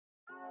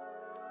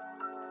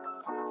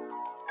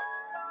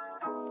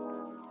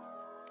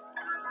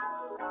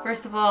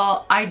First of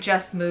all, I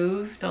just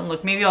moved. Don't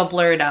look, maybe I'll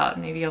blur it out.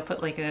 Maybe I'll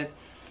put like a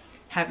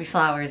happy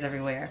flowers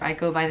everywhere. I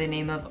go by the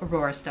name of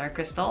Aurora Star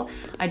Crystal.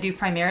 I do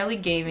primarily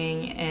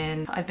gaming,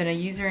 and I've been a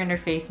user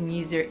interface and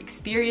user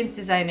experience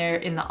designer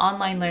in the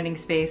online learning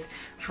space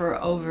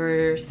for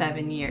over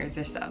 7 years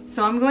or so.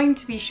 So I'm going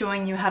to be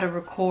showing you how to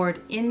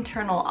record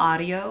internal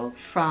audio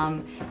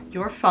from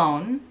your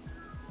phone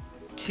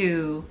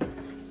to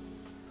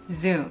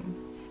Zoom.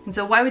 And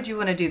so why would you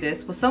want to do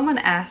this? Well, someone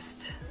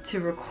asked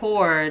to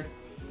record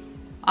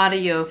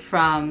audio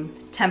from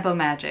Tempo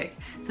Magic.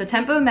 So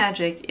Tempo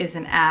Magic is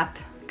an app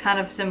kind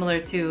of similar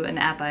to an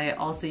app I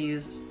also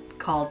use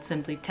called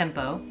simply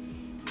Tempo,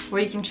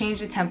 where you can change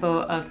the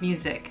tempo of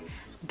music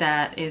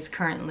that is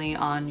currently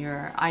on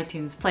your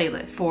iTunes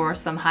playlist for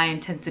some high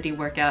intensity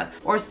workout,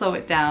 or slow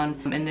it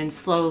down and then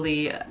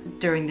slowly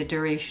during the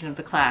duration of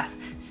the class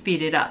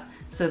speed it up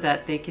so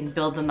that they can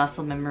build the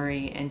muscle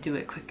memory and do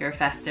it quicker,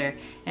 faster,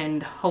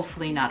 and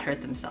hopefully not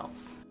hurt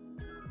themselves.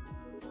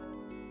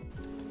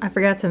 I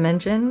forgot to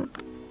mention,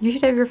 you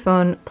should have your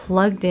phone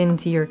plugged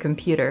into your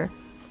computer.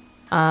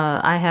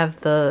 I have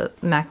the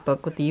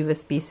MacBook with the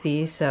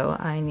USB-C, so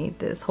I need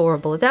this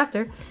horrible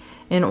adapter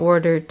in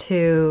order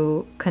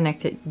to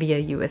connect it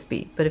via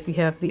USB. But if you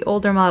have the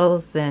older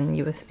models, then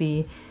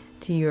USB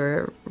to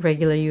your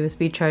regular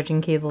USB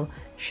charging cable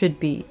should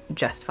be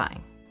just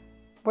fine.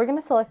 We're going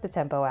to select the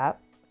Tempo app,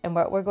 and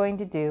what we're going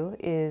to do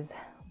is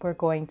we're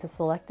going to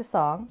select a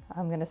song.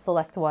 I'm going to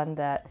select one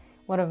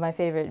of my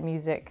favorite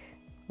music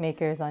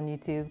makers on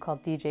YouTube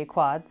called DJ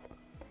Quads.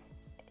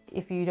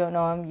 If you don't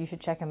know him, you should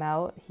check him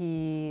out.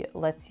 He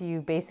lets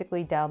you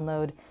basically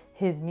download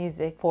his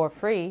music for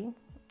free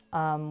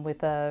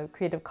with a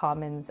Creative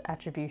Commons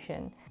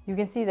attribution. You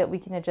can see that we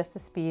can adjust the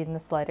speed in the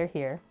slider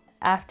here.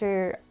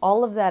 After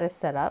all of that is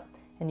set up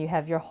and you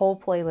have your whole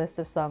playlist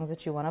of songs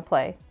that you want to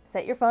play,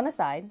 set your phone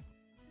aside.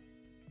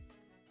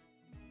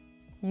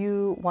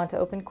 You want to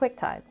open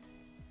QuickTime.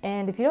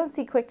 And if you don't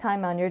see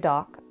QuickTime on your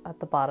dock at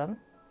the bottom,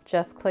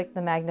 just click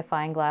the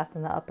magnifying glass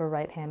in the upper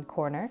right-hand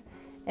corner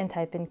and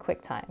type in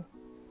QuickTime.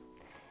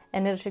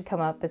 And it should come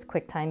up as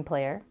QuickTime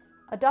Player.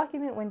 A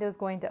document window is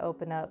going to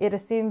open up. It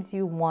assumes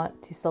you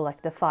want to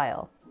select a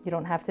file. You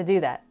don't have to do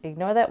that.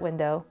 Ignore that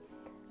window,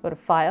 go to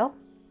File,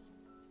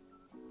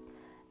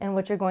 and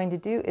what you're going to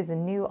do is a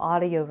new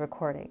audio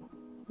recording.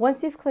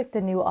 Once you've clicked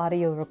a new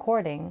audio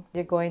recording,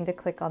 you're going to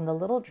click on the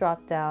little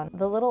drop down,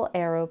 the little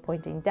arrow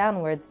pointing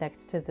downwards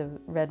next to the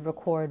red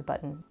record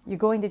button. You're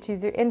going to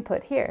choose your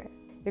input here.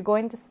 You're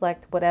going to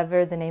select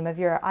whatever the name of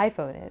your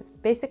iPhone is,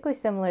 basically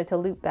similar to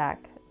LOOPBACK.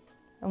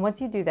 And once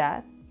you do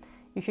that,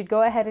 you should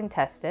go ahead and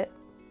test it.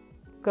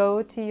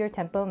 Go to your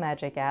Tempo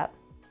Magic app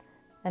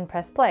and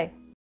press play.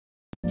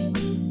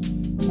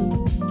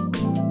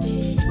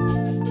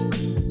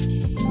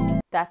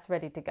 That's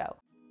ready to go.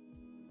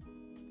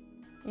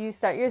 You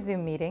start your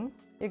Zoom meeting.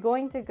 You're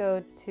going to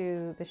go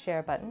to the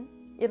share button.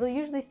 It'll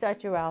usually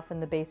start you off in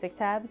the basic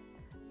tab,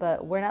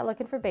 but we're not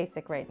looking for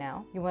basic right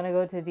now. You want to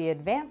go to the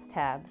advanced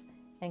tab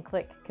and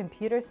click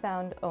computer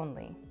sound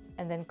only,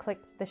 and then click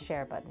the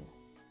share button.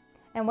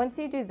 And once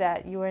you do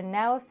that, you are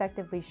now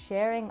effectively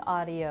sharing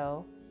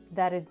audio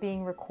that is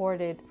being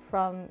recorded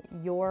from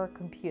your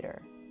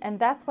computer. And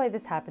that's why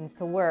this happens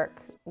to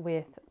work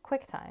with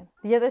QuickTime.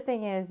 The other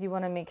thing is you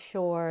want to make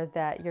sure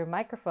that your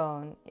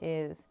microphone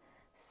is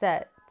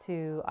set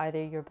to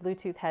either your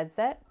Bluetooth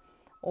headset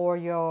or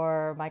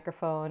your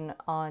microphone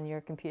on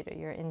your computer,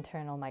 your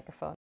internal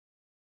microphone.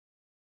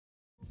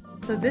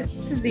 So this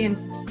is the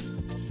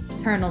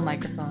internal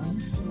microphone.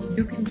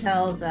 You can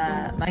tell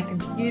that my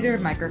computer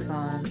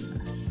microphone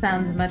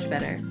sounds much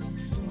better.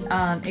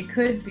 It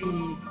could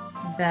be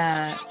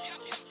that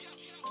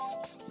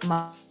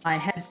my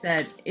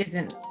headset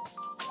isn't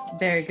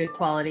very good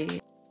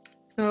quality.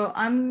 So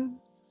I'm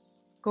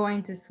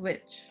going to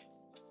switch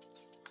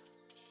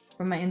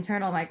from my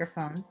internal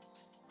microphone.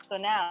 So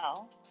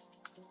now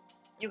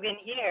you can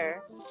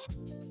hear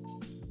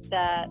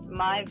that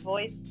my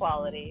voice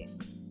quality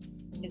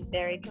is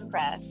very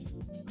compressed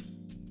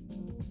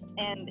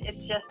and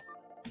it's just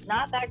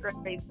not that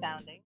great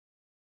sounding.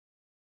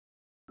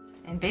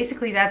 And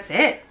basically that's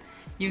it.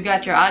 You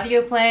got your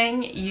audio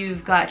playing,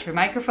 you've got your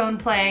microphone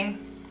playing.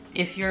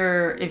 If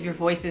your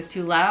voice is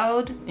too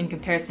loud in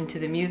comparison to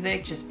the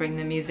music, just bring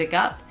the music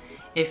up.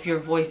 If your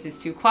voice is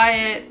too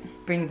quiet,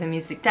 bring the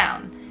music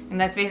down. And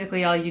that's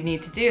basically all you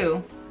need to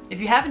do. If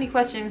you have any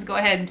questions, go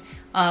ahead,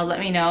 let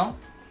me know.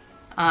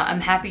 I'm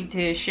happy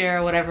to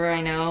share whatever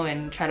I know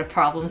and try to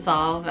problem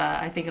solve.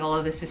 I think all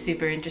of this is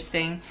super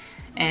interesting,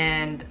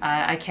 and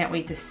I can't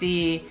wait to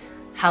see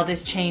how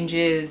this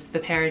changes the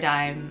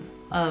paradigm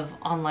of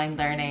online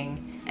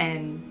learning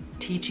and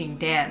teaching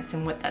dance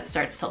and what that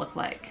starts to look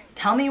like.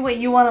 Tell me what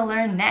you want to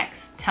learn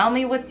next. Tell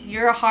me what's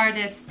your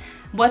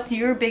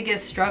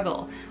biggest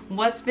struggle?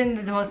 What's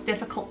been the most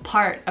difficult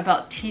part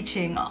about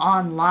teaching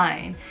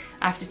online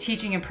after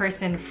teaching in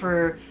person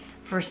for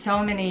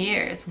so many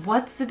years?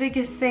 What's the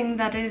biggest thing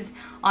that is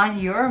on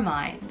your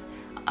mind?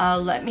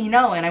 Let me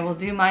know and I will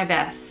do my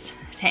best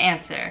to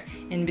answer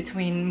in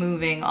between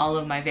moving all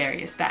of my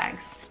various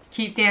bags.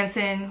 Keep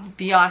dancing,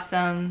 be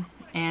awesome,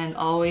 and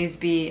always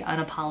be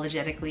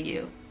unapologetically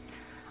you.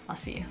 I'll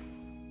see you.